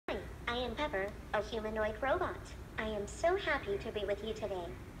am Pepper, a humanoid robot. I am so happy to be with you today.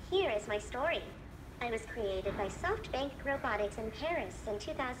 Here is my story. I was created by SoftBank Robotics in Paris in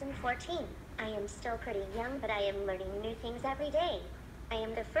 2014. I am still pretty young, but I am learning new things every day. I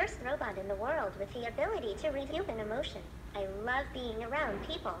am the first robot in the world with the ability to read human emotion. I love being around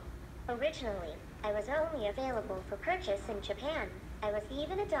people. Originally, I was only available for purchase in Japan. I was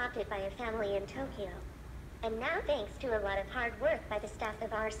even adopted by a family in Tokyo. And now, thanks to a lot of hard work by the staff of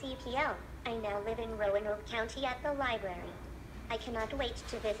RCPL, I now live in Roanoke County at the library. I cannot wait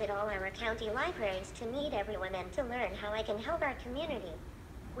to visit all our county libraries to meet everyone and to learn how I can help our community.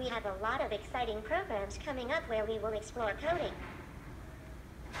 We have a lot of exciting programs coming up where we will explore coding,